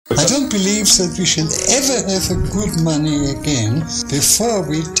I don't believe that we should ever have a good money again before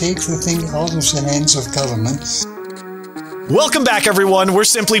we take the thing out of the hands of government. Welcome back, everyone. We're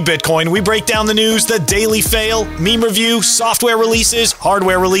Simply Bitcoin. We break down the news, the daily fail, meme review, software releases,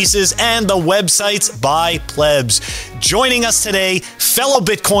 hardware releases, and the websites by plebs. Joining us today, fellow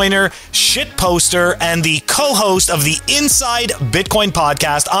Bitcoiner, shit poster, and the co-host of the Inside Bitcoin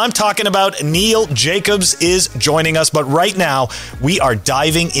podcast. I'm talking about Neil Jacobs is joining us, but right now we are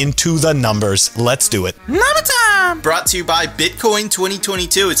diving into the numbers. Let's do it. Number time! Brought to you by Bitcoin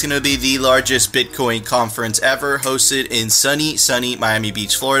 2022. It's going to be the largest Bitcoin conference ever, hosted in sunny Miami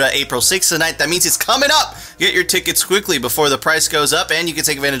Beach, Florida, April 6th to 9th. That means it's coming up. Get your tickets quickly before the price goes up, and you can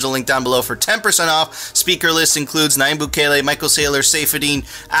take advantage of the link down below for 10% off. Speaker list includes Naim Bukele, Michael Saylor, Saifedean,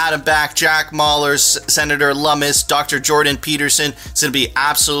 Adam Back, Jack Mahler, Senator Lummis, Dr. Jordan Peterson. It's going to be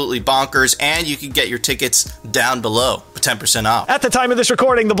absolutely bonkers, and you can get your tickets down below. 10% off. At the time of this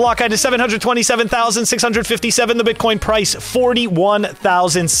recording, the block height is 727,657. The Bitcoin price,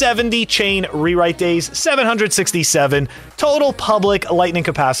 41,070. Chain rewrite days, 767. Total public lightning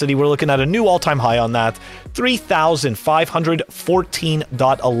capacity, we're looking at a new all-time high on that,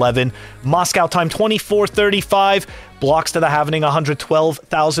 3,514.11. Moscow time, 24:35. Blocks to the halvening,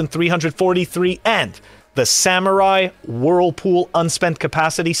 112,343. And the Samurai Whirlpool unspent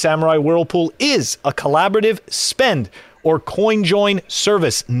capacity. Samurai Whirlpool is a collaborative spend or coin join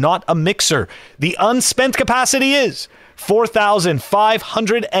service, not a mixer. The unspent capacity is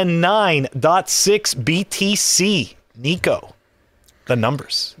 4,509.6 BTC. Nico, the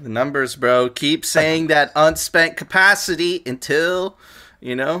numbers. The numbers, bro. Keep saying that unspent capacity until,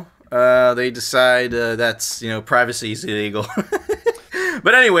 they decide that's, privacy is illegal.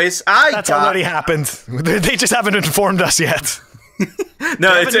 But anyways, that's already happened. They just haven't informed us yet.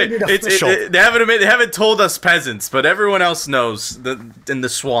 No, they haven't told us peasants, but everyone else knows in the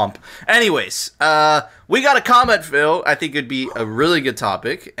swamp. Anyways, we got a comment, Phil. I think it'd be a really good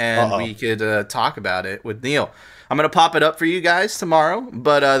topic, and we could talk about it with Neil. I'm going to pop it up for you guys tomorrow,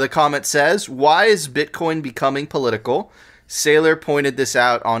 but the comment says, why is Bitcoin becoming political? Saylor pointed this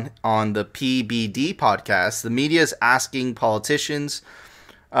out on the PBD podcast. The media is asking politicians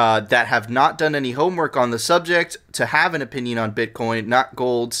that have not done any homework on the subject to have an opinion on Bitcoin, not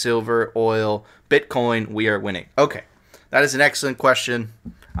gold, silver, oil, Bitcoin. We are winning. Okay, that is an excellent question.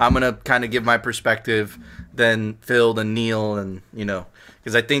 I'm going to kind of give my perspective, then Phil, then Neil, and,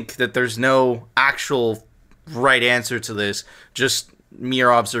 because I think that there's no actual right answer to this, just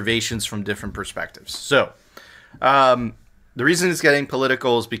mere observations from different perspectives. So, the reason it's getting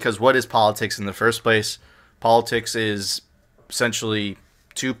political is because what is politics in the first place? Politics is essentially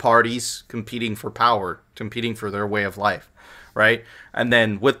two parties competing for power, competing for their way of life, right? And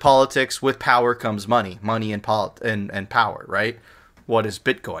then with politics, with power comes money and power, right? What is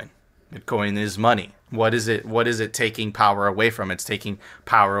Bitcoin? Bitcoin is money. What is it? What is it taking power away from? It's taking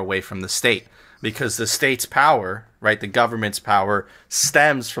power away from the state, because the state's power, right, the government's power,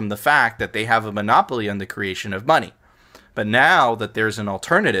 stems from the fact that they have a monopoly on the creation of money. But now that there's an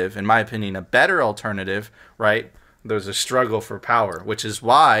alternative, in my opinion, a better alternative, right, there's a struggle for power, which is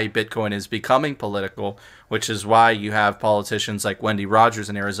why Bitcoin is becoming political, which is why you have politicians like Wendy Rogers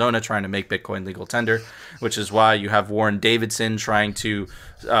in Arizona trying to make Bitcoin legal tender, which is why you have Warren Davidson trying to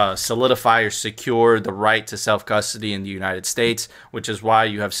solidify or secure the right to self-custody in the United States, which is why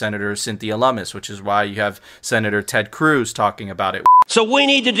you have Senator Cynthia Lummis, which is why you have Senator Ted Cruz talking about it. So we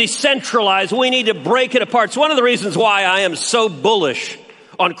need to decentralize. We need to break it apart. It's one of the reasons why I am so bullish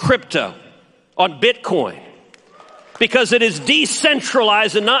on crypto, on Bitcoin, because it is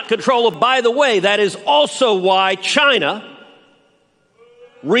decentralized and not controllable. By the way, that is also why China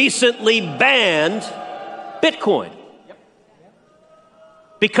recently banned Bitcoin,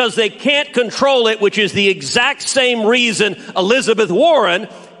 because they can't control it, which is the exact same reason Elizabeth Warren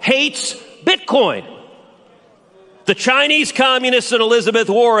hates Bitcoin. The Chinese communists and Elizabeth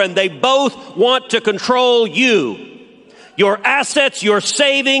Warren, they both want to control you. Your assets, your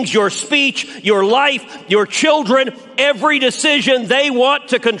savings, your speech, your life, your children, every decision they want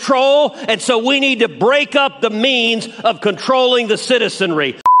to control. And so we need to break up the means of controlling the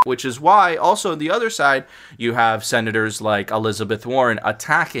citizenry. Which is why also on the other side, you have senators like Elizabeth Warren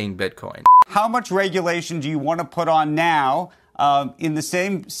attacking Bitcoin. How much regulation do you want to put on now in the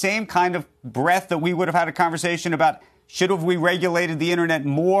same kind of breath that we would have had a conversation about should have we regulated the internet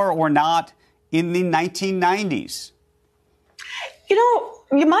more or not in the 1990s?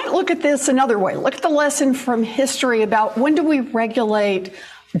 You might look at this another way. Look at the lesson from history about when do we regulate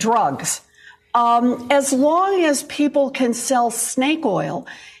drugs. As long as people can sell snake oil,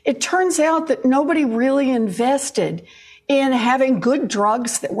 it turns out that nobody really invested in having good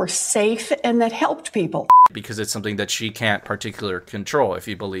drugs that were safe and that helped people. Because it's something that she can't particularly control, if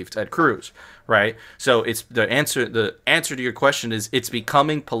you believe Ted Cruz, right? So it's the answer to your question is it's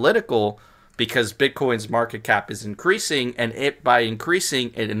becoming political because Bitcoin's market cap is increasing, and by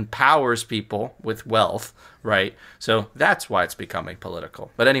increasing, it empowers people with wealth, right? So that's why it's becoming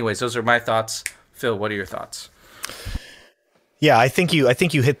political. But anyways, those are my thoughts. Phil, what are your thoughts? Yeah, I think you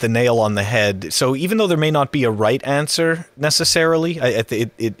hit the nail on the head. So even though there may not be a right answer necessarily,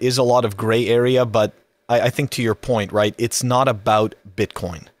 it is a lot of gray area, but I think to your point, right, it's not about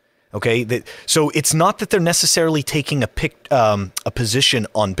Bitcoin. Okay, so it's not that they're necessarily taking a position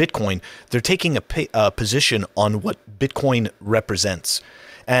on Bitcoin. They're taking a position on what Bitcoin represents.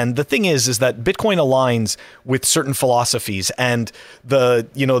 And the thing is that Bitcoin aligns with certain philosophies, and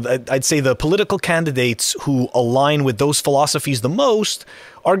I'd say the political candidates who align with those philosophies the most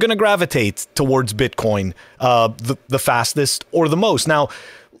are going to gravitate towards Bitcoin the fastest or the most. Now,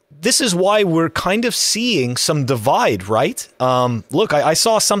 this is why we're kind of seeing some divide, right? Look, I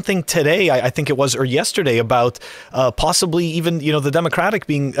saw something today, I think it was, or yesterday, about possibly even, the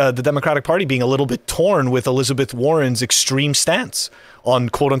Democratic Party being a little bit torn with Elizabeth Warren's extreme stance on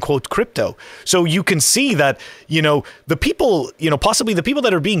quote unquote crypto. So you can see that, the people, possibly the people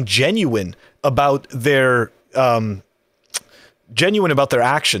that are being genuine about their actions,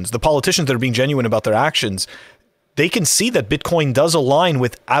 the politicians that are being genuine about their actions, they can see that Bitcoin does align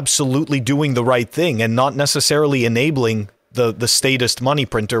with absolutely doing the right thing and not necessarily enabling the statist money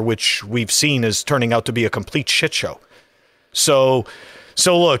printer, which we've seen is turning out to be a complete shit show. So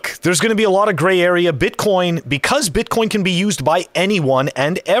look, there's going to be a lot of gray area. Bitcoin, because Bitcoin can be used by anyone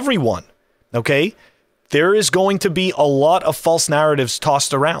and everyone, okay? There is going to be a lot of false narratives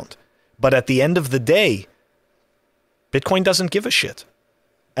tossed around. But at the end of the day, Bitcoin doesn't give a shit.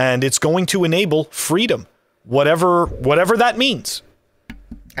 And it's going to enable freedom. Whatever that means.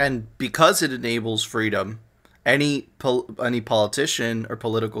 And because it enables freedom, any politician or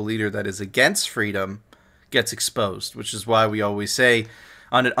political leader that is against freedom gets exposed, which is why we always say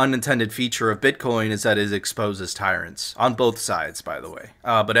an unintended feature of Bitcoin is that it exposes tyrants on both sides, by the way.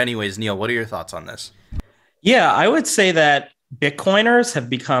 But anyways, Neil, what are your thoughts on this? Yeah, I would say that Bitcoiners have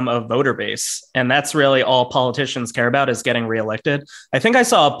become a voter base, and that's really all politicians care about is getting reelected. I think I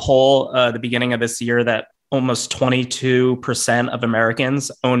saw a poll at the beginning of this year that almost 22% of Americans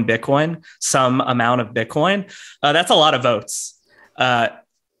own Bitcoin, some amount of Bitcoin. That's a lot of votes.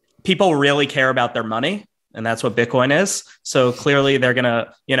 People really care about their money, and that's what Bitcoin is. So clearly they're going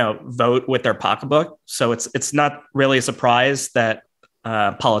to, vote with their pocketbook. So it's not really a surprise that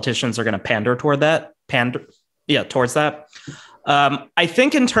politicians are going to pander toward that. Towards that. I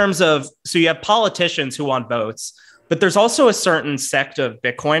think in terms of, so you have politicians who want votes, but there's also a certain sect of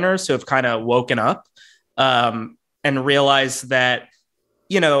Bitcoiners who have kind of woken up and realize that,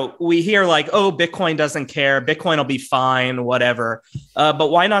 we hear like, oh, Bitcoin doesn't care. Bitcoin will be fine, whatever. But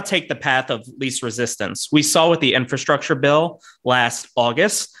why not take the path of least resistance? We saw with the infrastructure bill last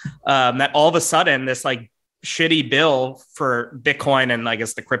August that all of a sudden this like shitty bill for Bitcoin and I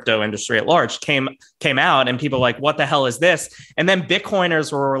guess the crypto industry at large came out, and people were like, what the hell is this? And then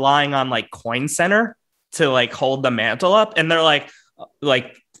Bitcoiners were relying on like Coin Center to like hold the mantle up, and they're like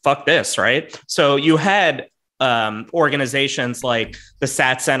fuck this, right? So you had organizations like the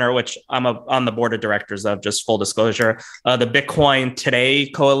SAT Center, which I'm on the board of directors of, just full disclosure, the Bitcoin Today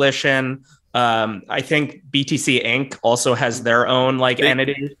Coalition. I think BTC Inc. also has their own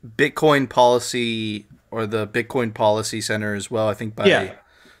entity. Bitcoin Policy, or the Bitcoin Policy Center as well, I think.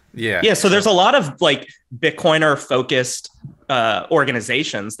 Yeah. So there's a lot of like Bitcoiner focused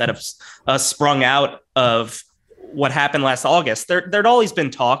organizations that have sprung out of what happened last August. There'd always been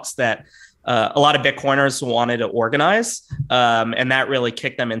talks that a lot of Bitcoiners wanted to organize, and that really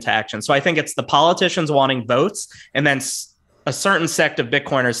kicked them into action. So I think it's the politicians wanting votes, and then a certain sect of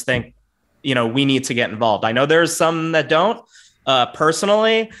Bitcoiners think, we need to get involved. I know there's some that don't.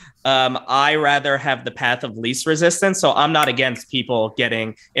 Personally, I rather have the path of least resistance. So I'm not against people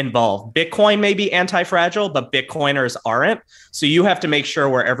getting involved. Bitcoin may be anti-fragile, but Bitcoiners aren't. So you have to make sure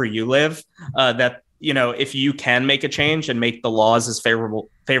wherever you live that, if you can make a change and make the laws as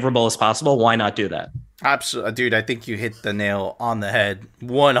favorable as possible, why not do that? Absolutely, dude. I think you hit the nail on the head.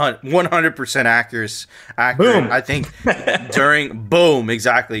 100% accurate. Boom. I think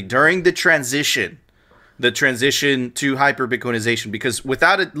during the transition to hyper Bitcoinization, because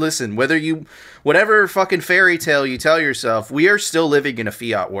without it, listen, whatever fucking fairy tale you tell yourself, we are still living in a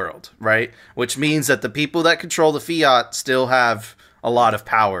fiat world, right? Which means that the people that control the fiat still have a lot of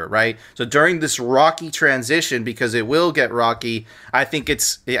power, right? So during this rocky transition, because it will get rocky, I think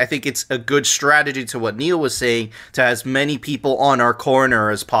it's a good strategy to what Neil was saying, to have as many people on our corner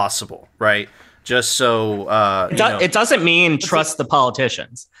as possible, right? Just so it doesn't mean trust the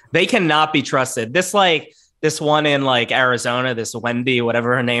politicians. They cannot be trusted. This one in like Arizona, this Wendy,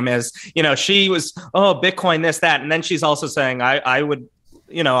 whatever her name is, she was, Bitcoin, this, that. And then she's also saying, I would,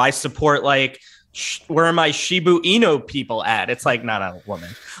 I support like, where are my Shibu Inu people at? It's like not a woman.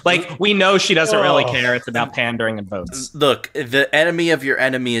 Like, we know she doesn't really care. It's about pandering and votes. Look, the enemy of your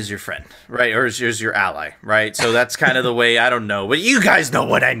enemy is your friend, right? Or is your ally, right? So that's kind of the way, I don't know. But you guys know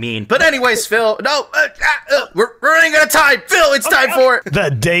what I mean. But anyways, Phil, we're running out of time. Phil, it's time for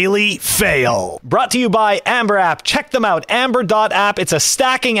The Daily Fail. Brought to you by Amber App. Check them out, amber.app. It's a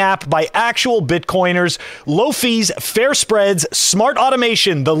stacking app by actual Bitcoiners. Low fees, fair spreads, smart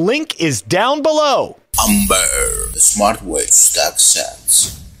automation. The link is down below. Amber, the smart way to stack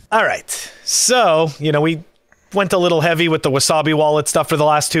sats. All right. So, we went a little heavy with the Wasabi wallet stuff for the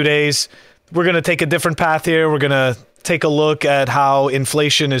last 2 days. We're going to take a different path here. We're going to take a look at how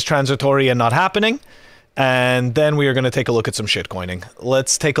inflation is transitory and not happening. And then we are going to take a look at some shitcoining.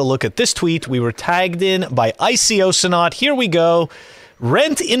 Let's take a look at this tweet. We were tagged in by ICOsonot. Here we go.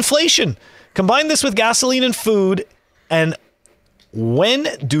 Rent inflation. Combine this with gasoline and food, and when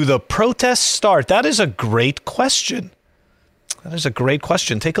do the protests start? That is a great question.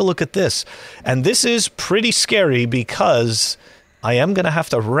 Take a look at this. And this is pretty scary because I am going to have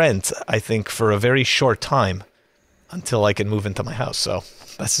to rent, I think, for a very short time until I can move into my house. So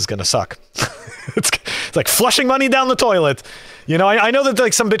this is going to suck. It's like flushing money down the toilet. I know that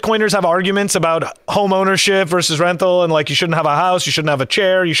like some Bitcoiners have arguments about home ownership versus rental, and like you shouldn't have a house, you shouldn't have a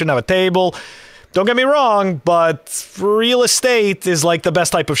chair, you shouldn't have a table. Don't get me wrong, but real estate is like the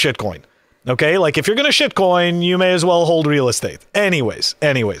best type of shitcoin. Okay? Like if you're going to shitcoin, you may as well hold real estate. Anyways,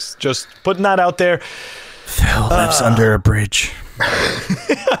 just putting that out there. Phil lives under a bridge.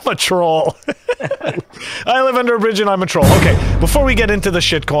 I'm a troll. I live under a bridge and I'm a troll. Okay, before we get into the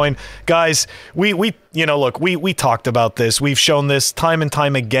shitcoin, guys, we talked about this. We've shown this time and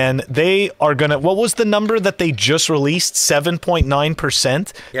time again. They are gonna, what was the number that they just released?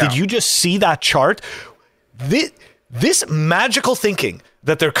 7.9%. Yeah. Did you just see that chart? This magical thinking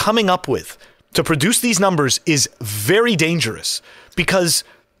that they're coming up with to produce these numbers is very dangerous, because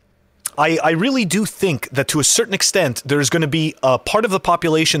I really do think that to a certain extent, there's going to be a part of the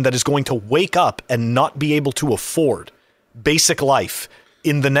population that is going to wake up and not be able to afford basic life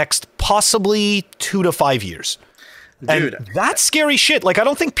in the next possibly 2 to 5 years. Dude, and that's scary shit. Like, I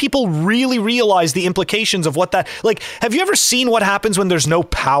don't think people really realize the implications of what that, like, have you ever seen what happens when there's no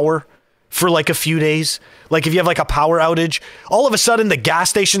power for like a few days? Like if you have like a power outage, all of a sudden the gas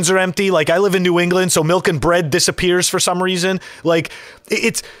stations are empty. Like I live in New England, so milk and bread disappears for some reason. Like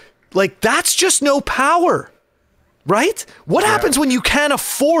it's like, that's just no power, right? What happens when you can't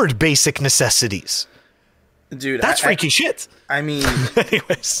afford basic necessities? Dude, that's freaky shit. I mean,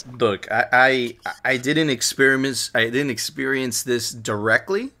 anyways, look, I didn't experience this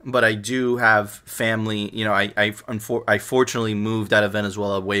directly, but I do have family. I fortunately moved out of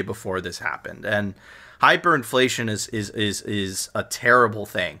Venezuela way before this happened, and hyperinflation is a terrible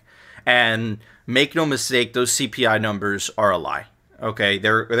thing. And make no mistake, those CPI numbers are a lie. Okay,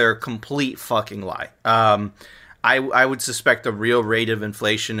 they're a complete fucking lie. I would suspect the real rate of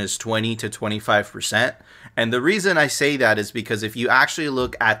inflation is 20 to 25%. And the reason I say that is because if you actually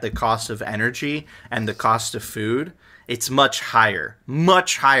look at the cost of energy and the cost of food, it's much higher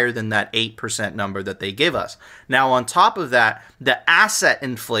than that 8% number that they give us. Now, on top of that, the asset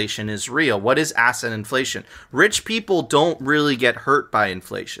inflation is real. What is asset inflation? Rich people don't really get hurt by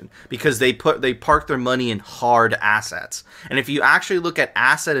inflation because they park their money in hard assets. And if you actually look at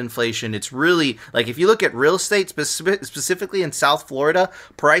asset inflation, it's really, like if you look at real estate specifically in South Florida,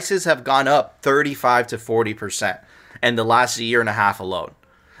 prices have gone up 35 to 40% in the last year and a half alone.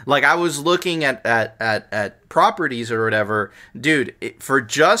 Like I was looking at properties or whatever, dude, for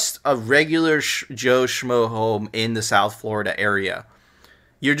just a regular Joe Schmo home in the South Florida area,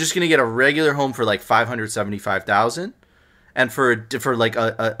 you're just going to get a regular home for like $575,000. And for like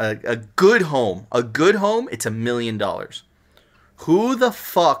a good home, it's $1 million. Who the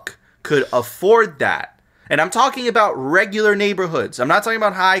fuck could afford that? And I'm talking about regular neighborhoods. I'm not talking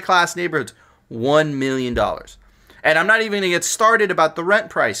about high class neighborhoods. $1 million. And I'm not even going to get started about the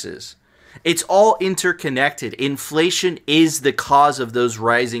rent prices. It's all interconnected. Inflation is the cause of those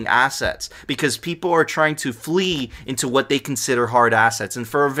rising assets because people are trying to flee into what they consider hard assets. And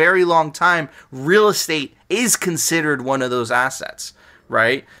for a very long time, real estate is considered one of those assets,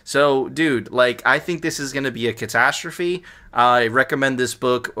 right? So, dude, like, I think this is going to be a catastrophe. I recommend this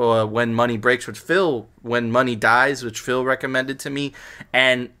book, When Money Breaks, When Money Dies, which Phil recommended to me,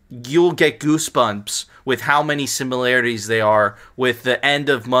 and you'll get goosebumps with how many similarities they are with the end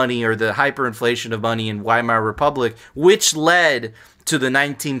of money or the hyperinflation of money in Weimar Republic, which led to the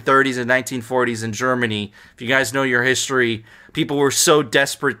 1930s and 1940s in Germany. If you guys know your history, people were so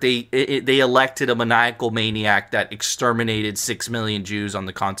desperate they elected a maniacal maniac that exterminated 6 million Jews on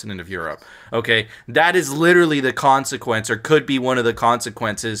the continent of Europe. Okay, that is literally the consequence, or could be one of the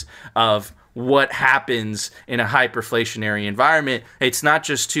consequences of what happens in a hyperinflationary environment. It's not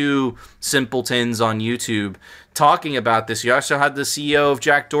just two simpletons on YouTube talking about this. You also had the CEO of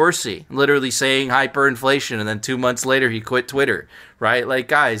Jack Dorsey literally saying hyperinflation, and then 2 months later he quit Twitter, right? Like,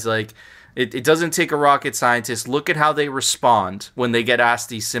 guys, like, it doesn't take a rocket scientist. Look at how they respond when they get asked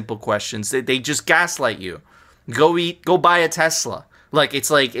these simple questions. They just gaslight you. Go buy a Tesla. Like, it's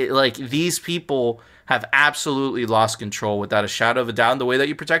like these people have absolutely lost control without a shadow of a doubt. And the way that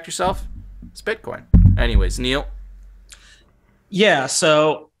you protect yourself, it's Bitcoin. Anyways, Neil. Yeah,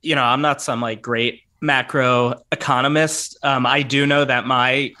 so, I'm not some like great macro economist. I do know that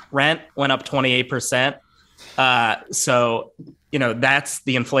my rent went up 28%. So, that's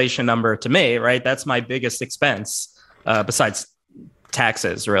the inflation number to me, right? That's my biggest expense, besides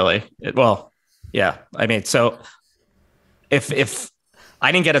taxes, really. Yeah. I mean, so if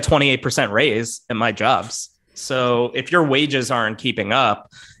I didn't get a 28% raise at my jobs, so if your wages aren't keeping up,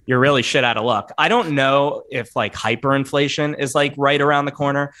 you're really shit out of luck. I don't know if like hyperinflation is like right around the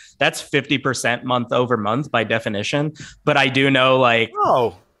corner. That's 50% month over month by definition. But I do know like,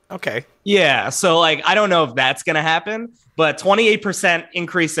 oh, okay. Yeah. So like, I don't know if that's going to happen, but 28%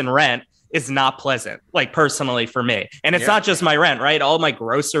 increase in rent is not pleasant, like personally for me. And it's not just my rent, right? All my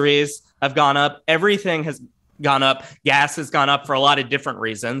groceries have gone up. Everything has gone up. Gas has gone up for a lot of different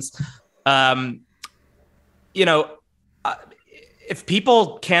reasons. If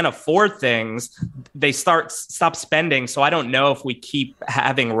people can't afford things, they stop spending. So I don't know if we keep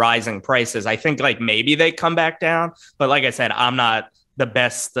having rising prices. I think like maybe they come back down. But like I said, I'm not the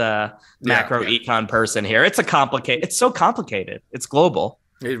best macro econ person here. It's so complicated. It's global.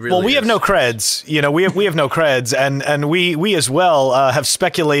 It really we have no creds. We have no creds, and we as well have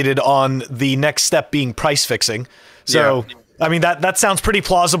speculated on the next step being price fixing. So. Yeah. I mean, that sounds pretty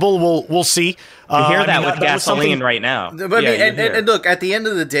plausible. We'll see. You hear that with gasoline right now. But and look, at the end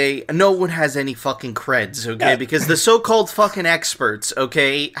of the day, no one has any fucking creds, okay? Yeah. Because the so-called fucking experts,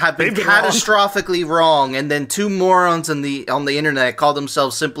 okay, have been catastrophically wrong, and then two morons on the internet call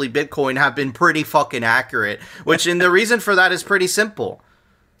themselves Simply Bitcoin have been pretty fucking accurate. And the reason for that is pretty simple.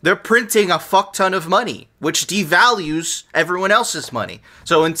 They're printing a fuck ton of money, which devalues everyone else's money.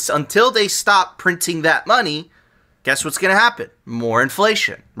 So until they stop printing that money, guess what's going to happen? More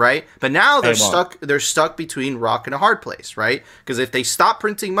inflation, right? But now they're stuck between rock and a hard place, right? Because if they stop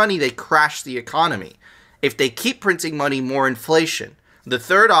printing money, they crash the economy. If they keep printing money, more inflation. The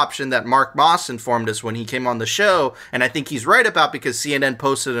third option that Mark Moss informed us when he came on the show, and I think he's right about because CNN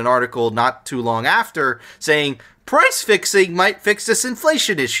posted an article not too long after saying price fixing might fix this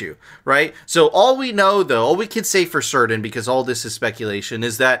inflation issue, right? So all we know, though, all we can say for certain, because all this is speculation,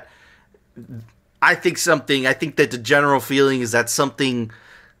 is that I think that the general feeling is that something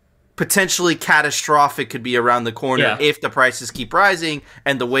potentially catastrophic could be around the corner if the prices keep rising,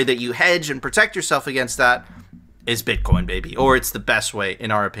 and the way that you hedge and protect yourself against that is Bitcoin, baby. Or it's the best way, in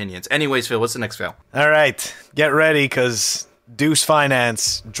our opinions. Anyways, Phil, what's the next fail? All right, get ready, because Deuce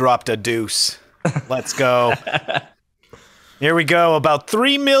Finance dropped a deuce. Let's go. Here we go. About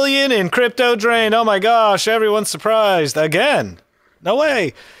 3 million in crypto drained. Oh my gosh, everyone's surprised. Again. No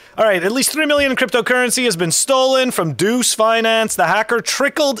way. All right, at least 3 million in cryptocurrency has been stolen from Deuce Finance. The hacker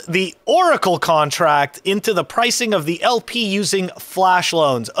trickled the Oracle contract into the pricing of the LP using flash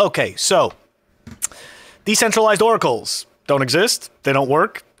loans. Okay, so decentralized oracles don't exist. They don't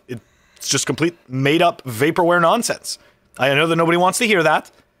work. It's just complete made-up vaporware nonsense. I know that nobody wants to hear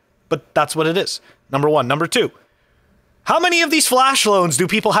that, but that's what it is. Number one. Number two. How many of these flash loans do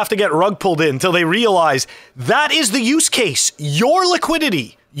people have to get rug pulled in until they realize that is the use case? Your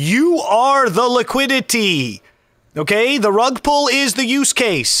liquidity. You are the liquidity. Okay? The rug pull is the use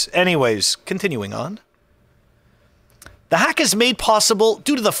case. Anyways, continuing on. The hack is made possible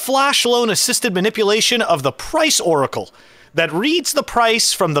due to the flash loan assisted manipulation of the price oracle that reads the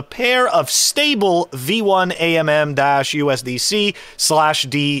price from the pair of stable V1 AMM-USDC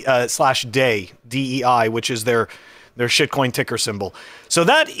 /DEI, DEI, which is their shitcoin ticker symbol. So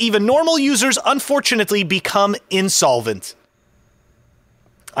that even normal users unfortunately become insolvent.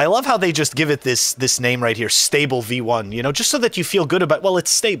 I love how they just give it this name right here, Stable V1, you know, just so that you feel good about, well,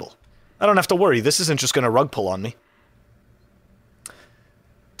 it's stable. I don't have to worry. This isn't just going to rug pull on me.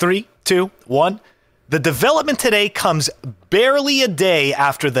 3, 2, 1. The development today comes barely a day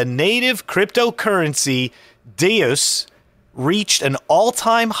after the native cryptocurrency Deus reached an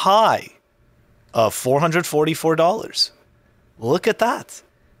all-time high of $444. Look at that.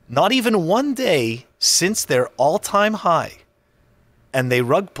 Not even one day since their all-time high. And they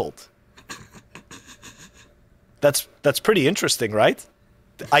rug pulled. That's pretty interesting, right?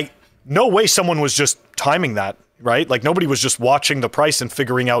 No way someone was just timing that, right? Like nobody was just watching the price and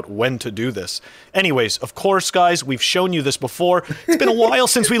figuring out when to do this. Anyways, of course, guys, we've shown you this before. It's been a while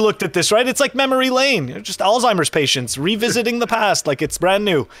since we looked at this, right? It's like memory lane, just Alzheimer's patients revisiting the past like it's brand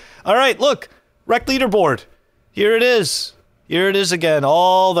new. All right, look, wrecked leaderboard. Here it is. Here it is again,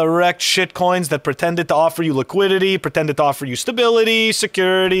 all the wrecked shit coins that pretended to offer you liquidity, pretended to offer you stability,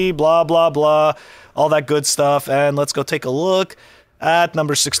 security, blah, blah, blah, all that good stuff. And let's go take a look at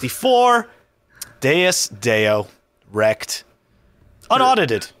number 64, Deus Deo, wrecked,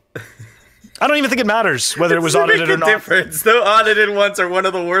 unaudited. I don't even think it matters whether it was audited or not. Difference. The audited ones are one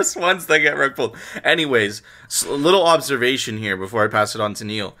of the worst ones that get rug pulled. Anyways, a little observation here before I pass it on to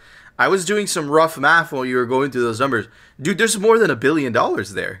Neil. I was doing some rough math while you were going through those numbers. Dude, there's more than $1 billion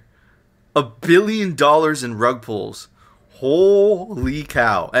there. $1 billion in rug pulls. Holy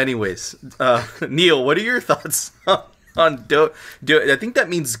cow. Anyways, Neil, what are your thoughts on I think that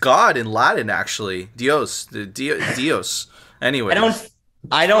means God in Latin, actually. Dios. Dios. Anyway.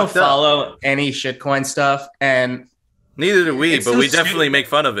 I don't follow any shitcoin stuff, and neither do we, but we definitely make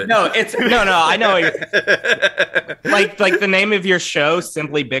fun of it. No, I know. like the name of your show,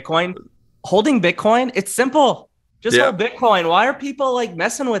 Simply Bitcoin. Holding Bitcoin, it's simple. Just hold Bitcoin. Why are people like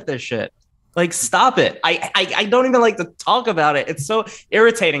messing with this shit? Like, stop it. I don't even like to talk about it. It's so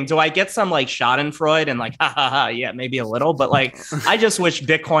irritating. Do I get some like schadenfreude and like, ha, yeah, maybe a little, but like, I just wish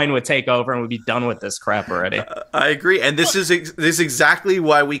Bitcoin would take over and we'd be done with this crap already. I agree. And this is exactly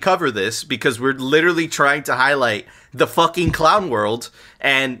why we cover this, because we're literally trying to highlight the fucking clown world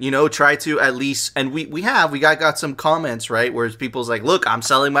and, you know, try to at least, and we got some comments, right, where people's like, look, I'm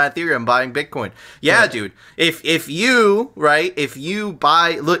selling my Ethereum, I'm buying Bitcoin. Yeah, dude, if you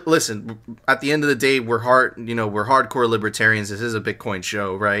buy, look, listen, at the end of the day, we're hardcore libertarians. This is a Bitcoin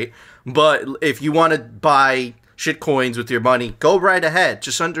show, right? But if you want to buy shit coins with your money, go right ahead.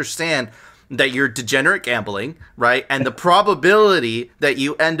 Just understand that you're degenerate gambling, right? And the probability that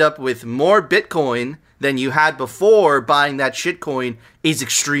you end up with more Bitcoin than you had before buying that shitcoin is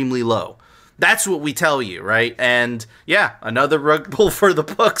extremely low. That's what we tell you, right? And yeah, another rug pull for the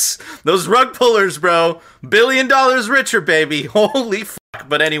books. Those rug pullers, bro. $1 billion richer, baby. Holy fuck.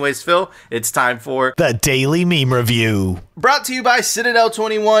 But anyways, Phil, it's time for the Daily Meme Review. Brought to you by Citadel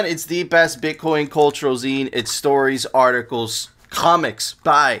 21. It's the best Bitcoin cultural zine. It's stories, articles, comics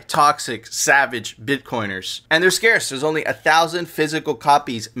by toxic, savage Bitcoiners. And they're scarce. There's only 1,000 physical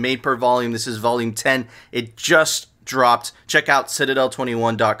copies made per volume. This is volume 10. It just dropped. Check out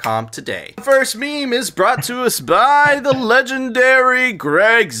Citadel21.com today. First meme is brought to us by the legendary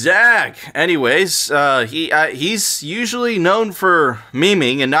Greg Zag. Anyways, he's usually known for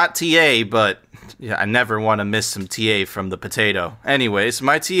memeing and not TA, but yeah, I never want to miss some TA from the potato. Anyways,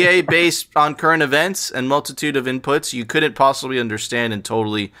 my TA based on current events and multitude of inputs you couldn't possibly understand and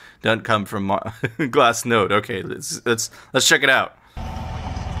totally don't come from Glassnode. Okay, let's check it out.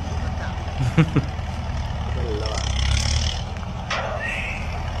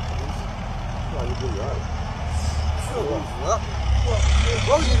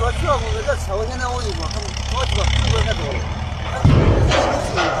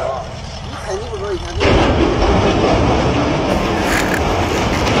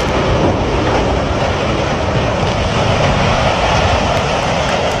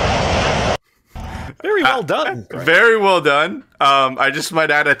 Very well done. Very well done. I just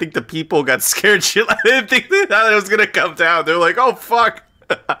might add, I think the people got scared shit. I didn't think they thought it was going to come down. They're like, oh, fuck.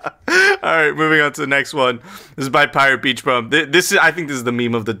 All right, moving on to the next one. This is by Pirate Beach Bum. I think this is the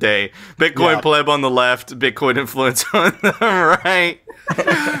meme of the day. Bitcoin pleb on the left, Bitcoin influence on the right.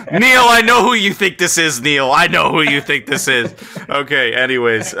 Neil, I know who you think this is, Neil. I know who you think this is. Okay,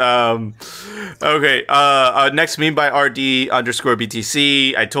 anyways. Next meme by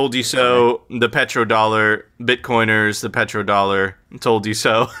RD_BTC. I told you so. The petrodollar. Bitcoiners, the petrodollar. Told you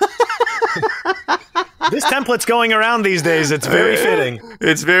so. This template's going around these days. It's very fitting.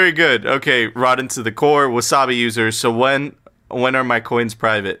 It's very good. Okay, rotten to the core. Wasabi users. So when are my coins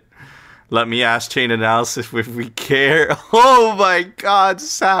private? Let me ask Chain Analysis if we care. Oh my God,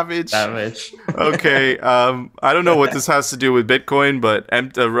 savage. Okay, I don't know what this has to do with Bitcoin, but run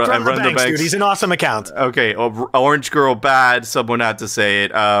the banks. Dude, he's an awesome account. Okay, Orange Girl bad. Someone had to say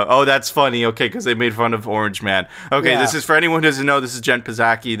it. Oh, that's funny. Okay, because they made fun of Orange Man. Okay, This is for anyone who doesn't know. This is Jen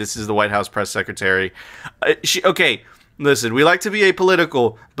Psaki. This is the White House press secretary. Listen, we like to be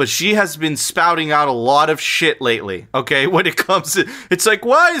apolitical, but she has been spouting out a lot of shit lately, okay? When it comes to, it's like,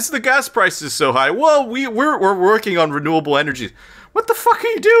 why is the gas prices so high? Well, we're working on renewable energies. What the fuck are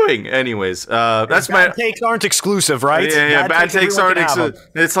you doing? Anyways, that's bad takes aren't exclusive, right? Yeah, bad takes aren't exclusive.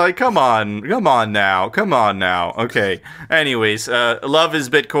 It's like, come on now. Okay. Anyways, love is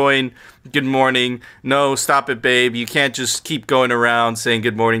Bitcoin. Good morning. No, stop it, babe. You can't just keep going around saying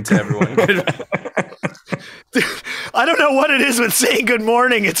good morning to everyone. I don't know what it is with saying good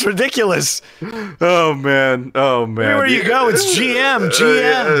morning. It's ridiculous. Oh man. Everywhere you go, it's GM.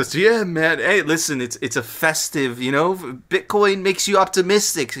 GM, man. Hey, listen, it's a festive, Bitcoin makes you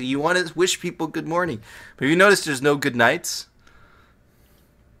optimistic. So you want to wish people good morning. But you notice there's no good nights?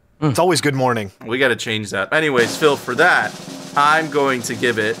 It's always good morning. We got to change that. Anyways, Phil, for that, I'm going to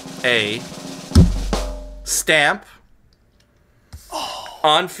give it a stamp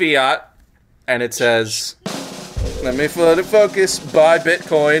on fiat. And it says, let me let it focus, buy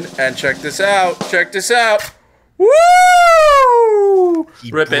Bitcoin, and check this out. Woo!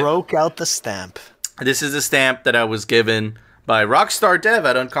 He broke out the stamp. This is a stamp that I was given by Rockstar Dev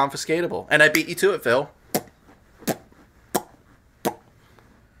at Unconfiscatable. And I beat you to it, Phil.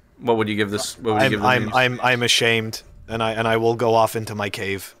 What would you give this? I'm ashamed, and I will go off into my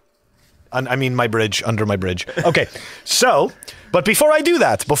cave. My bridge, under my bridge. Okay, so, but before I do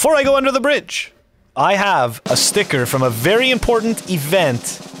that, before I go under the bridge, I have a sticker from a very important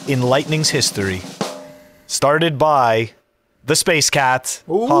event in Lightning's history. Started by the Space Cat,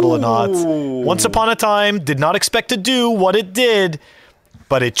 Hodlonaut. Once upon a time, did not expect to do what it did,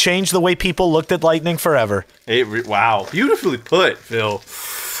 but it changed the way people looked at Lightning forever. Wow, beautifully put, Phil.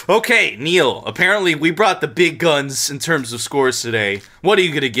 Okay, Neil, apparently we brought the big guns in terms of scores today. What are you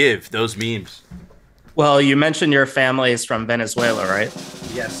going to give those memes? Well, you mentioned your family is from Venezuela, right?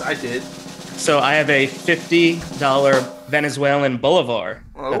 Yes, I did. So I have a $50 Venezuelan bolivar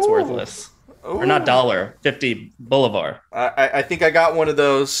that's worthless. Or not dollar, 50 bolivar. I think I got one of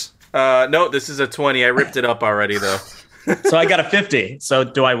those. No, this is a 20. I ripped it up already, though. So I got a 50. So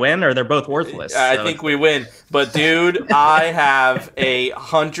do I win, or they're both worthless? I think we win. But dude, I have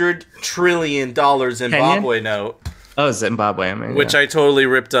 $100 trillion Zimbabwe note. Oh, Zimbabwe. Which I totally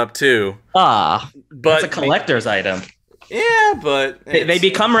ripped up too. But it's a collector's item. Yeah, but they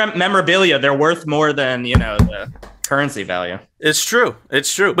become memorabilia. They're worth more than the currency value. It's true.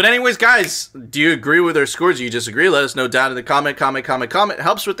 But anyways, guys, do you agree with our scores? Do you disagree? Let us know down in the comment. It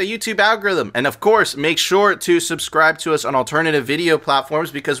helps with the YouTube algorithm. And of course, make sure to subscribe to us on alternative video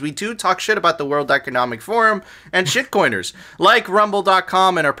platforms, because we do talk shit about the World Economic Forum and shitcoiners, like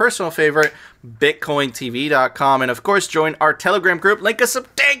rumble.com and our personal favorite, bitcointv.com. And of course, join our Telegram group. Link us some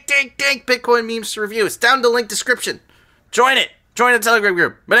dank Bitcoin memes to review. It's down in the link description. Join it. Join the Telegram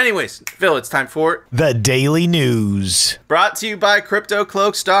group. But anyways, Phil, it's time for the Daily News. Brought to you by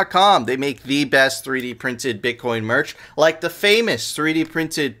CryptoCloaks.com. They make the best 3D printed Bitcoin merch, like the famous 3D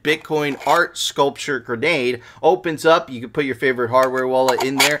printed Bitcoin art sculpture grenade. Opens up, you can put your favorite hardware wallet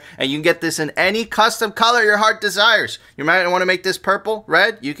in there, and you can get this in any custom color your heart desires. You might want to make this purple,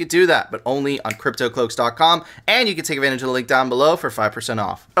 red, you could do that, but only on CryptoCloaks.com, and you can take advantage of the link down below for 5%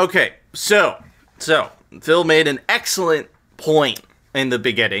 off. Okay, so Phil made an excellent point in the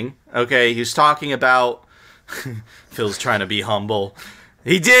beginning. Okay, he was talking about Phil's trying to be humble.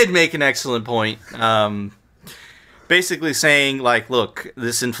 He did make an excellent point. Basically saying, like, look,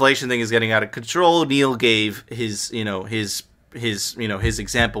 this inflation thing is getting out of control. Neil gave his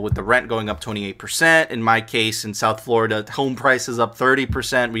example with the rent going up 28%. In my case, in South Florida, home prices up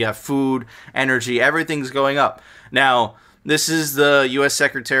 30%. We have food, energy, everything's going up. Now, this is the U.S.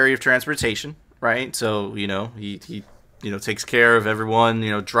 Secretary of Transportation, right? So, he takes care of everyone,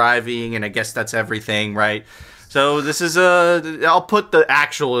 driving, and I guess that's everything, right? So this is I'll put the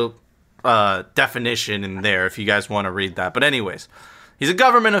actual definition in there if you guys want to read that. But anyways, he's a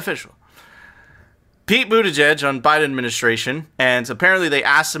government official. Pete Buttigieg on Biden administration, and apparently they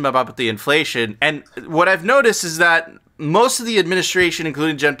asked him about the inflation. And what I've noticed is that most of the administration,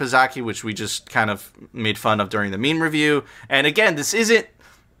 including Jen Psaki, which we just kind of made fun of during the meme review, and again, this isn't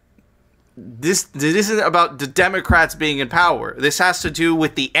about the Democrats being in power. This has to do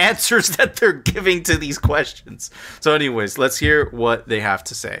with the answers that they're giving to these questions. So anyways, let's hear what they have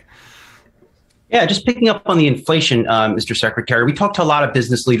to say. Yeah, just picking up on the inflation, Mr. Secretary, we talked to a lot of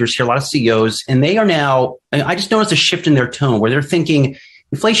business leaders here, a lot of CEOs, and they are now, I just noticed a shift in their tone where they're thinking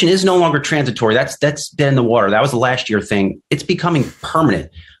inflation is no longer transitory. That's dead in the water. That was a last year thing. It's becoming permanent.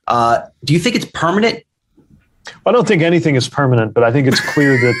 Do you think it's permanent? I don't think anything is permanent, but I think it's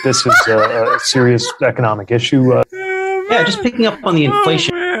clear that this is a serious economic issue. Yeah, just picking up on the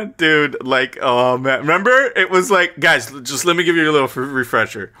inflation. Oh, man, dude, oh, man. Remember? It was guys, just let me give you a little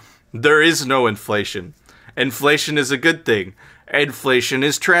refresher. There is no inflation. Inflation is a good thing. Inflation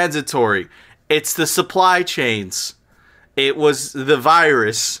is transitory. It's the supply chains. It was the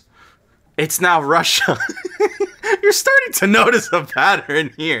virus. It's now Russia. You're starting to notice a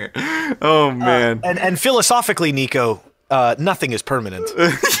pattern here. Oh, man. And philosophically, Nico, nothing is permanent.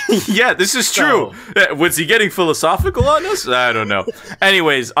 Yeah, this is true. Was he getting philosophical on us? I don't know.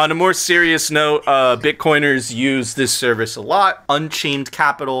 Anyways, on a more serious note, Bitcoiners use this service a lot. Unchained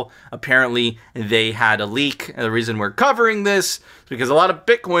Capital, apparently they had a leak. The reason we're covering this is because a lot of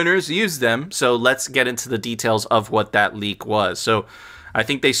Bitcoiners use them. So let's get into the details of what that leak was. So I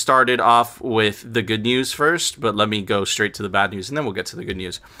think they started off with the good news first, but let me go straight to the bad news and then we'll get to the good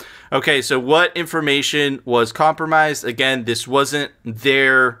news. Okay, so what information was compromised? Again, this wasn't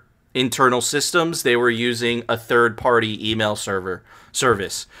their internal systems. They were using a third-party email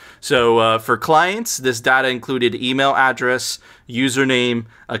service. So for clients, this data included email address, username,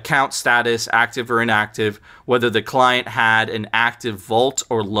 account status, active or inactive, whether the client had an active vault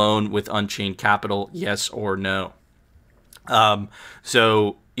or loan with Unchained Capital, yes or no.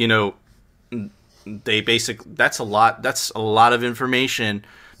 So, they basically, that's a lot of information,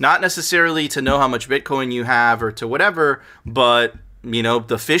 not necessarily to know how much Bitcoin you have or to whatever, but,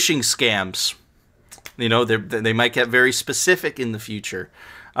 the phishing scams, they might get very specific in the future.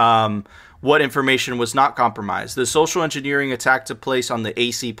 What information was not compromised? The social engineering attack took place on the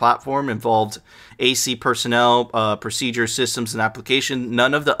AC platform, involved AC personnel, procedures, systems, and application.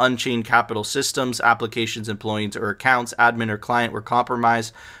 None of the Unchained Capital systems, applications, employees, or accounts, admin, or client were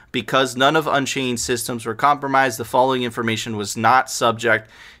compromised. Because none of Unchained systems were compromised, the following information was not subject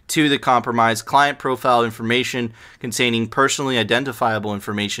to the compromised: client profile information containing personally identifiable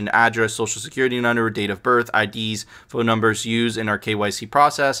information, address, social security number, date of birth, IDs, phone numbers used in our KYC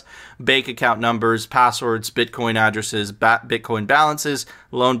process, bank account numbers, passwords, Bitcoin addresses, Bitcoin balances,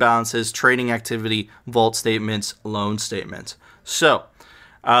 loan balances, trading activity, vault statements, loan statements. So,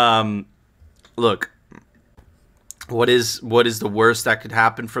 look. What is the worst that could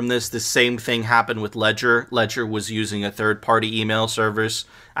happen from this? The same thing happened with Ledger. Ledger was using a third-party email service.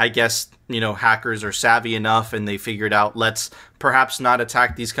 I guess, hackers are savvy enough and they figured out, let's perhaps not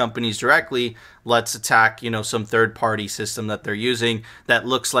attack these companies directly. Let's attack, some third-party system that they're using. That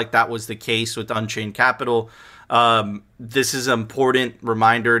looks like that was the case with Unchained Capital. This is an important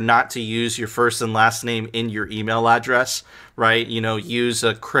reminder not to use your first and last name in your email address, right? Use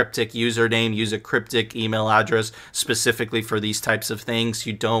a cryptic username, use a cryptic email address specifically for these types of things.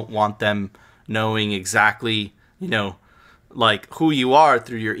 You don't want them knowing exactly, who you are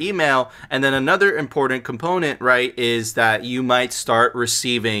through your email. And then another important component, right, is that you might start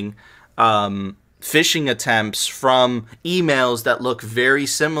receiving, phishing attempts from emails that look very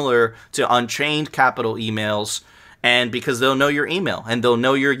similar to Unchained Capital emails, and because they'll know your email and they'll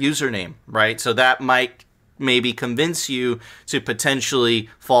know your username, right? So that might maybe convince you to potentially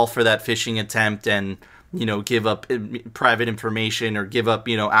fall for that phishing attempt and, give up private information or give up,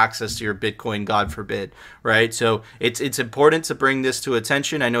 access to your Bitcoin, God forbid, right? So it's important to bring this to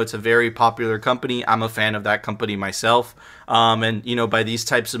attention. I know it's a very popular company. I'm a fan of that company myself. And, by these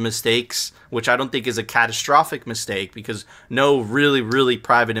types of mistakes, which I don't think is a catastrophic mistake because no really, really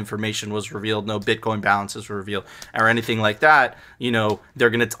private information was revealed, no Bitcoin balances were revealed or anything like that, they're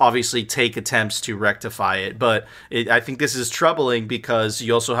going to obviously take attempts to rectify it. But I think this is troubling because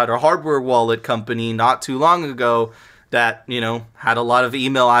you also had a hardware wallet company not too long ago that, had a lot of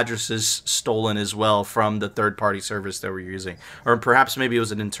email addresses stolen as well from the third-party service that we're using. Or perhaps maybe it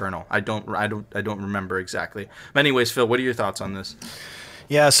was an internal. I don't remember exactly. But anyways, Phil, what are your thoughts on this?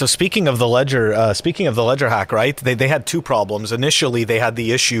 Yeah, so speaking of the Ledger hack, right? They had two problems. Initially, they had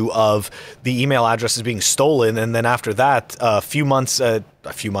the issue of the email addresses being stolen, and then after that, a few months, I'd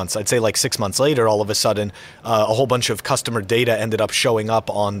say like 6 months later, all of a sudden, a whole bunch of customer data ended up showing up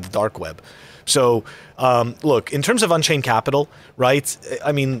on the dark web. So, look, in terms of Unchained Capital, right?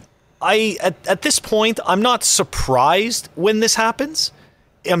 I mean, at this point, I'm not surprised when this happens.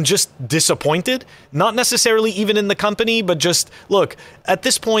 am just disappointed, not necessarily even in the company, but just, look, at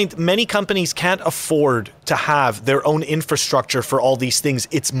this point, many companies can't afford to have their own infrastructure for all these things.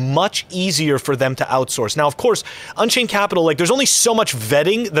 It's much easier for them to outsource. Now, of course, Unchained Capital, like, there's only so much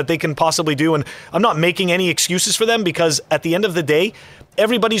vetting that they can possibly do, and I'm not making any excuses for them, because at the end of the day,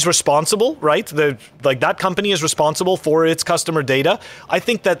 everybody's responsible, right? That company is responsible for its customer data. I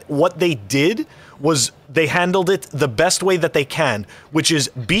think that what they did was they handled it the best way that they can, which is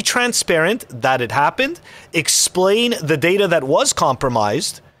be transparent that it happened, explain the data that was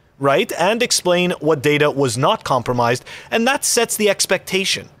compromised, right? And explain what data was not compromised. And that sets the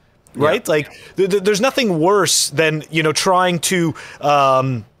expectation, right? Yeah. Like, there's nothing worse than, trying to,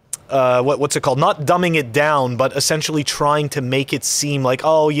 what's it called? Not dumbing it down, but essentially trying to make it seem like,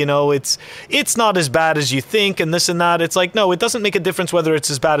 it's not as bad as you think and this and that. It's like, no, it doesn't make a difference whether it's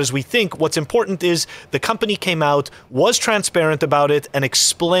as bad as we think. What's important is the company came out, was transparent about it, and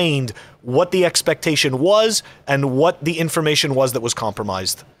explained what the expectation was and what the information was that was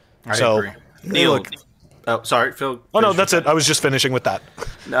compromised. I agree. Neil, look, oh, sorry, Phil. Oh, no, that's it. I was just finishing with that.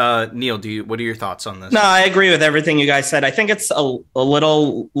 Neil, what are your thoughts on this? No, I agree with everything you guys said. I think it's a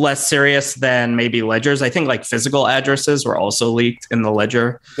little less serious than maybe ledgers. I think like physical addresses were also leaked in the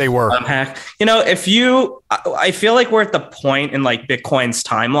ledger. They were. Hack. I feel like we're at the point in like Bitcoin's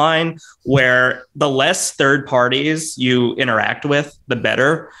timeline where the less third parties you interact with, the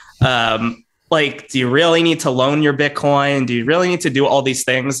better. Do you really need to loan your Bitcoin? Do you really need to do all these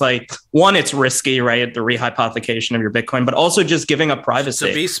things? Like, one, it's risky, right? The rehypothecation of your Bitcoin, but also just giving up privacy.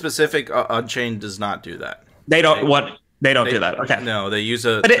 To be specific, Unchained does not do that. They don't do that. Okay. No, they use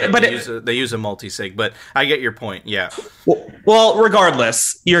a multi-sig, but I get your point. Yeah. Well,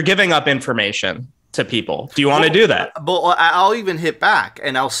 regardless, you're giving up information to people. Do you want to do that? But I'll even hit back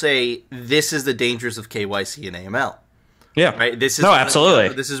and I'll say this is the dangers of KYC and AML. Yeah. Right.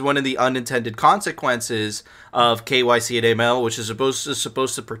 Absolutely. This is one of the unintended consequences of KYC and AML, which is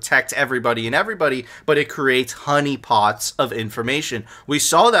supposed to protect everybody, but it creates honeypots of information. We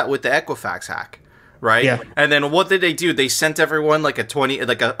saw that with the Equifax hack, right? Yeah. And then what did they do? They sent everyone like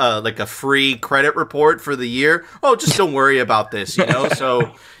a free credit report for the year. Oh, just don't worry about this,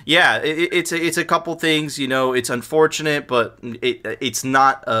 So yeah, it's a couple things, it's unfortunate, but it's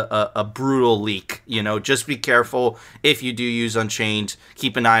not a brutal leak, just be careful if you do use Unchained,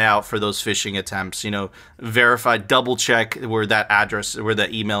 keep an eye out for those phishing attempts, verify, double check where that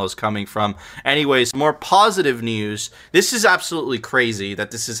email is coming from. Anyways, more positive news. This is absolutely crazy that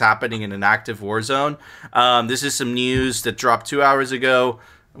this is happening in an active war zone. This is some news that dropped 2 hours ago.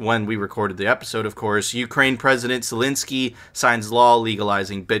 When we recorded the episode, of course. Ukraine President Zelensky signs law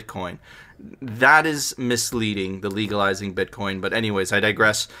legalizing Bitcoin. That is misleading, the legalizing Bitcoin. But anyways, I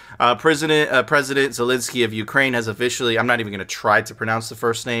digress. President Zelensky of Ukraine has officially... I'm not even going to try to pronounce the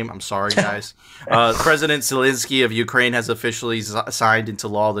first name. I'm sorry, guys. President Zelensky of Ukraine has officially signed into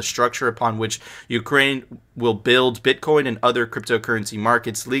law the structure upon which Ukraine will build Bitcoin and other cryptocurrency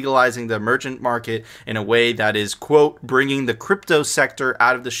markets, legalizing the emergent market in a way that is, quote, bringing the crypto sector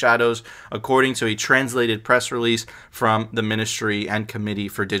out of the shadows, according to a translated press release from the Ministry and Committee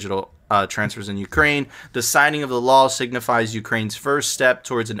for Digital Transfers in Ukraine. The signing of the law signifies Ukraine's first step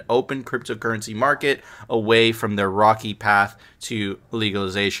towards an open cryptocurrency market away from their rocky path to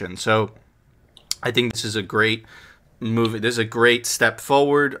legalization. So I think this is a great move. This is a great step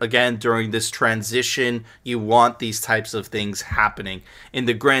forward. Again, during this transition, you want these types of things happening. In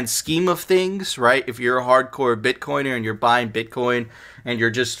the grand scheme of things, right? If you're a hardcore Bitcoiner and you're buying Bitcoin and you're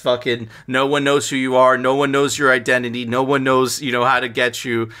just fucking, no one knows who you are, no one knows your identity, no one knows, how to get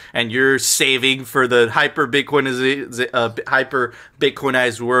you, and you're saving for the hyper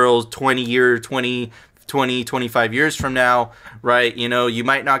Bitcoinized world 25 years from now, right? You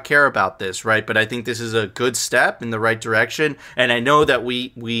might not care about this, right? But I think this is a good step in the right direction. And I know that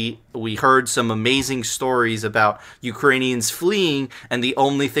we heard some amazing stories about Ukrainians fleeing, and the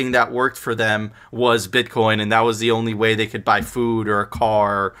only thing that worked for them was Bitcoin, and that was the only way they could buy food or a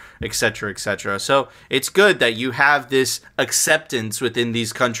car, etc., etc. So it's good that you have this acceptance within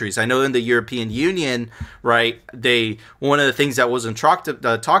these countries. I know in the European Union, right, one of the things that wasn't talked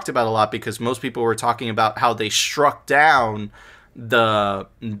about a lot, because most people were talking about how they struck down the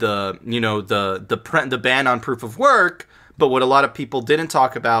ban on proof of work, but what a lot of people didn't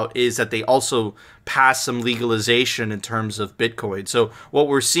talk about is that they also passed some legalization in terms of Bitcoin. So what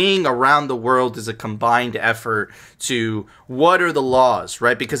we're seeing around the world is a combined effort to what are the laws,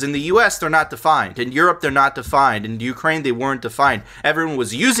 right? Because in the US, they're not defined. In Europe, they're not defined. In Ukraine, they weren't defined. Everyone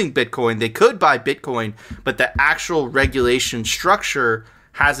was using Bitcoin. They could buy Bitcoin, but the actual regulation structure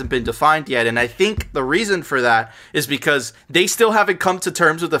hasn't been defined yet. And I think the reason for that is because they still haven't come to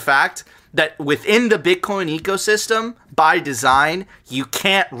terms with the fact that within the Bitcoin ecosystem, by design, you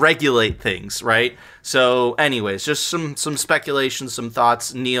can't regulate things, right? So anyways, just some speculation, some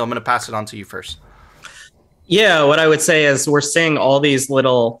thoughts. Neil, I'm going to pass it on to you first. Yeah, what I would say is we're seeing all these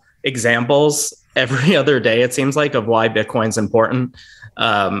little examples every other day, it seems like, of why Bitcoin's important.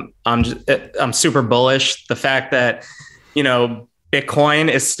 I'm super bullish. The fact that, Bitcoin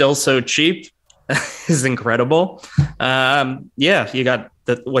is still so cheap is incredible. You got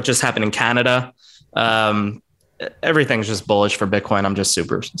what just happened in Canada. Everything's just bullish for Bitcoin. I'm just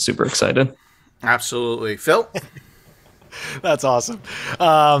super, super excited. Absolutely. Phil? That's awesome.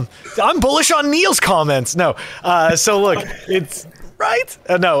 I'm bullish on Neil's comments. No. So look, it's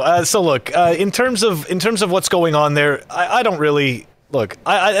right. So look, in terms of what's going on there, I don't really look.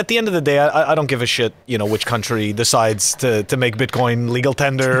 I at the end of the day, I don't give a shit. Which country decides to make Bitcoin legal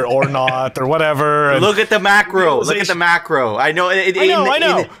tender or not or whatever. Look at the macro. Look at the macro. I know. I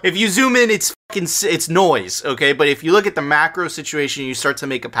know. If you zoom in, it's noise, okay? But if you look at the macro situation, you start to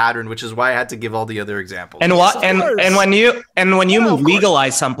make a pattern, which is why I had to give all the other examples. And when you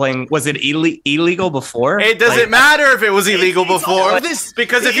legalize something, was it illegal before? It doesn't matter if it was illegal before,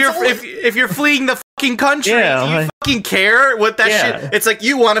 because if you're fleeing the fucking country, you fucking care what that shit. It's like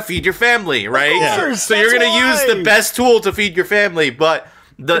you want to feed your family, right? So you're gonna use the best tool to feed your family, but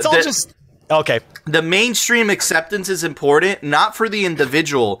okay. The mainstream acceptance is important, not for the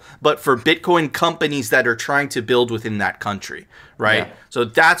individual, but for Bitcoin companies that are trying to build within that country, right? Yeah. So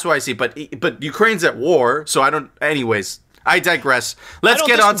that's why I see. But Ukraine's at war, so I don't. Anyways, I digress. Let's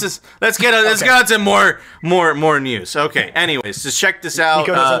get on to more news. Okay. Anyways, just check this out.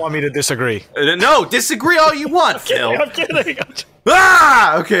 Nico doesn't want me to disagree. No, disagree all you want, Phil. I'm kidding.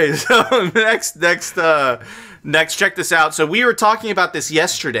 Okay. So next, check this out. So we were talking about this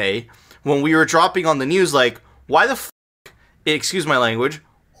yesterday when we were dropping on the news, like, why the excuse my language,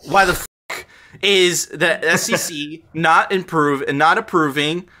 why the is the SEC not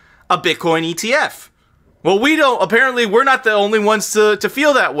approving a Bitcoin ETF? Well, apparently we're not the only ones to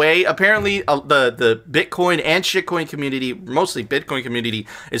feel that way. Apparently the Bitcoin and shitcoin community, mostly Bitcoin community,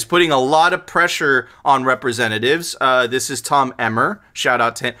 is putting a lot of pressure on representatives. This is Tom Emmer. Shout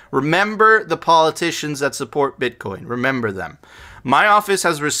out to him. Remember the politicians that support Bitcoin. Remember them. My office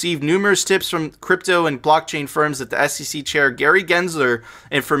has received numerous tips from crypto and blockchain firms that the SEC chair Gary Gensler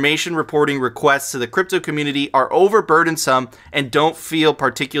information reporting requests to the crypto community are overburdensome and don't feel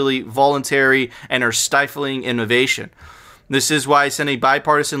particularly voluntary and are stifling innovation. This is why I sent a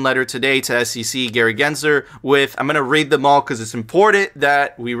bipartisan letter today to SEC Gary Gensler I'm going to read them all because it's important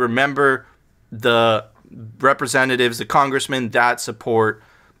that we remember the representatives, the congressmen that support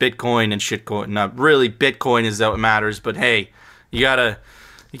Bitcoin and shitcoin. Not really Bitcoin is what matters, but hey, you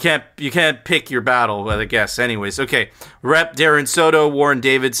can't pick your battle, I guess. Anyways, okay. Rep Darren Soto, Warren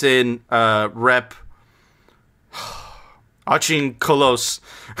Davidson, Rep Achin Kolos,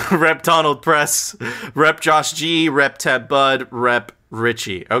 Rep Donald Press, Rep Josh G, Rep Ted Budd, Rep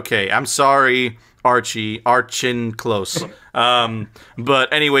Richie. Okay, I'm sorry, Archin Close.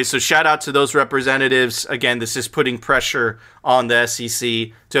 But anyway, so shout out to those representatives. Again, this is putting pressure on the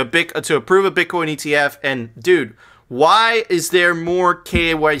SEC to approve a Bitcoin ETF. And dude, why is there more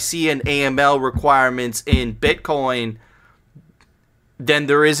KYC and AML requirements in Bitcoin than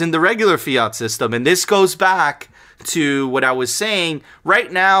there is in the regular fiat system? And this goes back to what I was saying. Right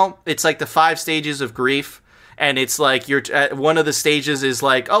now, it's like the 5 stages of grief. And it's like one of the stages is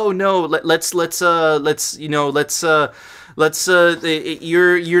like, oh no,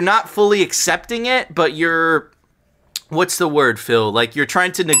 you're not fully accepting it, but you're, what's the word, Phil? Like you're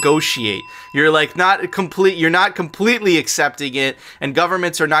trying to negotiate. You're like you're not completely accepting it, and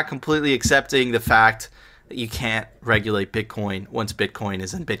governments are not completely accepting the fact that you can't regulate Bitcoin once Bitcoin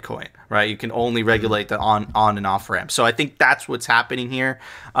is in Bitcoin, right? You can only regulate the on and off ramp. So I think that's what's happening here.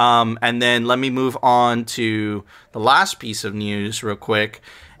 And then let me move on to the last piece of news real quick.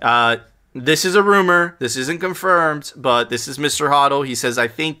 This is a rumor. This isn't confirmed, but this is Mr. Hodl. He says, I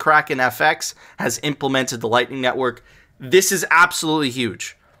think Kraken FX has implemented the Lightning Network. This is absolutely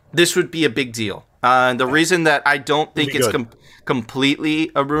huge. This would be a big deal. The reason that I don't think it's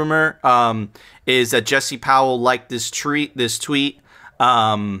completely a rumor is that Jesse Powell liked this tweet. This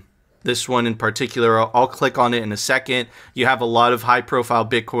one in particular, I'll click on it in a second. You have a lot of high-profile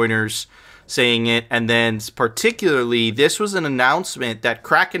Bitcoiners saying it, and then particularly, this was an announcement that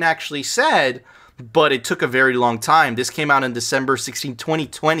Kraken actually said, but it took a very long time. This came out on December 16,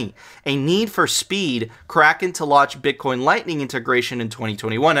 2020. A need for speed, Kraken to launch Bitcoin Lightning integration in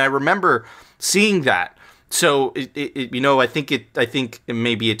 2021. And I remember seeing that. So I think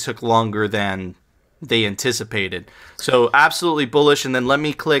maybe it took longer than they anticipated. So absolutely bullish. And then let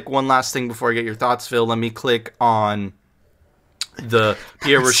me click one last thing before I get your thoughts, Phil. Let me click on the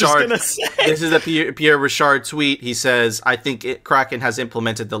Pierre Richard. This is a Pierre Richard tweet. He says, I think Kraken has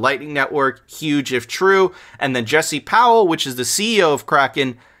implemented the Lightning Network. Huge if true. And then Jesse Powell, which is the CEO of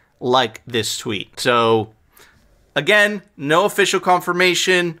Kraken, liked this tweet. So again, no official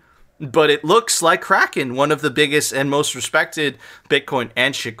confirmation, but it looks like Kraken, one of the biggest and most respected Bitcoin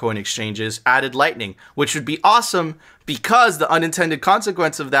and shitcoin exchanges, added Lightning, which would be awesome because the unintended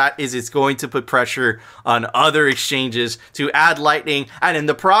consequence of that is it's going to put pressure on other exchanges to add Lightning. And in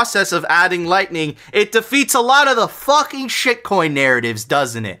the process of adding Lightning, it defeats a lot of the fucking shitcoin narratives,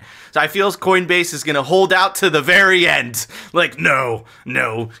 doesn't it? So I feel Coinbase is going to hold out to the very end. Like, no,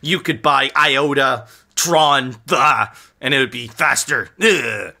 you could buy IOTA, Tron, and it would be faster.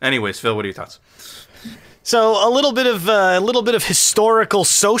 Ugh. Anyways, Phil, what are your thoughts? So a little bit of historical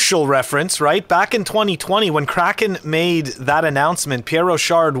social reference, right? Back in 2020, when Kraken made that announcement, Pierre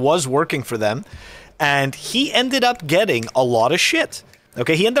Rochard was working for them, and he ended up getting a lot of shit.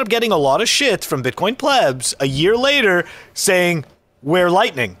 Okay, he ended up getting a lot of shit from Bitcoin plebs a year later, saying, "Where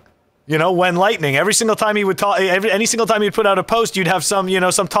Lightning?" You know, when Lightning. Every single time he would talk, any single time he'd put out a post, you'd have some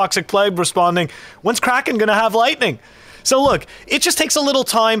toxic pleb responding, "When's Kraken gonna have Lightning?" So look, it just takes a little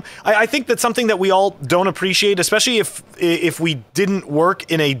time. I think that's something that we all don't appreciate, especially if we didn't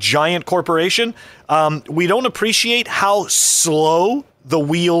work in a giant corporation. We don't appreciate how slow the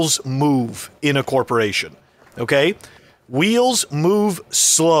wheels move in a corporation. Okay? Wheels move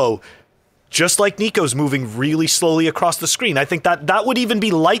slow. Just like Nico's moving really slowly across the screen. I think that would even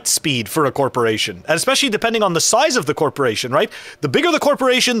be light speed for a corporation, and especially depending on the size of the corporation, right? The bigger the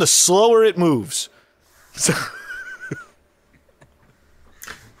corporation, the slower it moves. So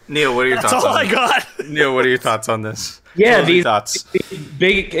Neil, what are your thoughts on I got. Neil, what are your thoughts on this? Yeah, these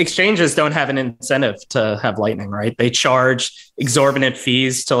big exchanges don't have an incentive to have Lightning, right? They charge exorbitant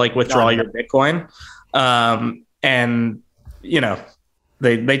fees to withdraw your Bitcoin. And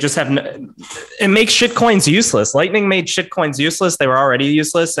they just have it makes shitcoins useless. Lightning made shitcoins useless. They were already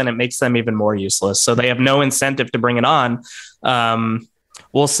useless, and it makes them even more useless. So they have no incentive to bring it on.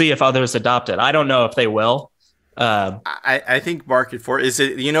 We'll see if others adopt it. I don't know if they will. I think market for is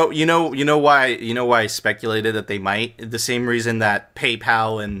it you know why I speculated that they might, the same reason that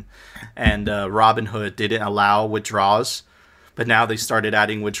PayPal and Robinhood didn't allow withdrawals, but now they started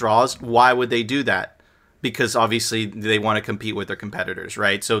adding withdrawals. Why would they do that? Because obviously they want to compete with their competitors,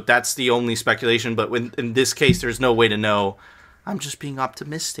 right? So that's the only speculation. But in this case, there's no way to know. I'm just being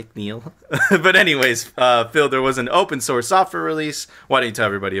optimistic, Neil. But anyways, Phil, there was an open source software release. Why don't you tell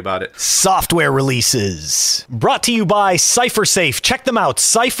everybody about it? Software releases. Brought to you by CipherSafe. Check them out.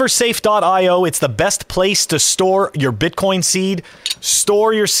 CipherSafe.io. It's the best place to store your Bitcoin seed.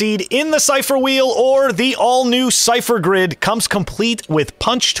 Store your seed in the Cypher Wheel, or the all-new Cypher Grid comes complete with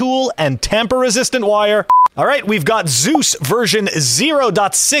punch tool and tamper-resistant wire. All right, we've got Zeus version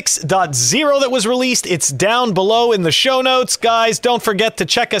 0.6.0 that was released. It's down below in the show notes. Guys, don't forget to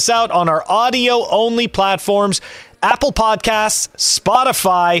check us out on our audio-only platforms, Apple Podcasts,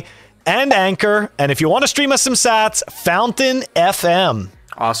 Spotify, and Anchor. And if you want to stream us some sats, Fountain FM.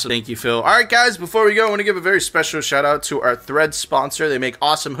 Awesome. Thank you, Phil. All right, guys, before we go, I want to give a very special shout out to our Threads sponsor. They make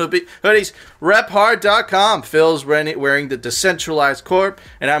awesome hoodies. RepHard.com. Phil's wearing the Decentralized Corp,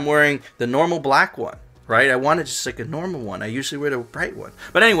 and I'm wearing the normal black one. Right? I wanted just a normal one. I usually wear the bright one.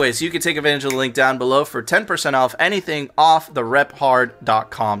 But anyways, you can take advantage of the link down below for 10% off anything off the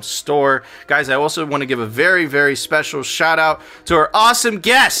RepHard.com store. Guys, I also want to give a very, very special shout out to our awesome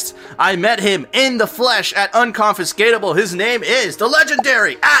guest. I met him in the flesh at Unconfiscatable. His name is the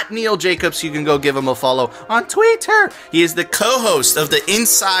legendary @Neil Jacobs. You can go give him a follow on Twitter. He is the co-host of the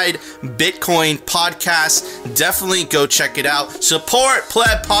Inside Bitcoin podcast. Definitely go check it out. Support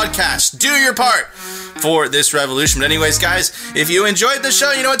Pleb Podcast. Do your part for this revolution. But anyways, guys, if you enjoyed the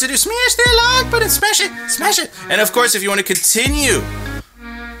show, you know what to do. Smash that like button, smash it. And of course, if you want to continue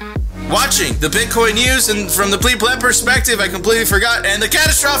watching the Bitcoin news and from the Pleb perspective, I completely forgot, and the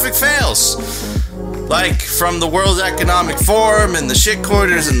catastrophic fails, like from the World Economic Forum and the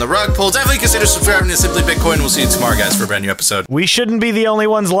shitcoiners and the rug pulls, definitely consider subscribing to Simply Bitcoin. We'll see you tomorrow, guys, for a brand new episode. We shouldn't be the only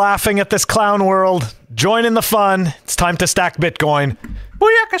ones laughing at this clown world. Join in the fun. It's time to stack Bitcoin.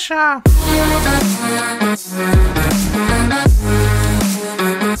 Booyakasha!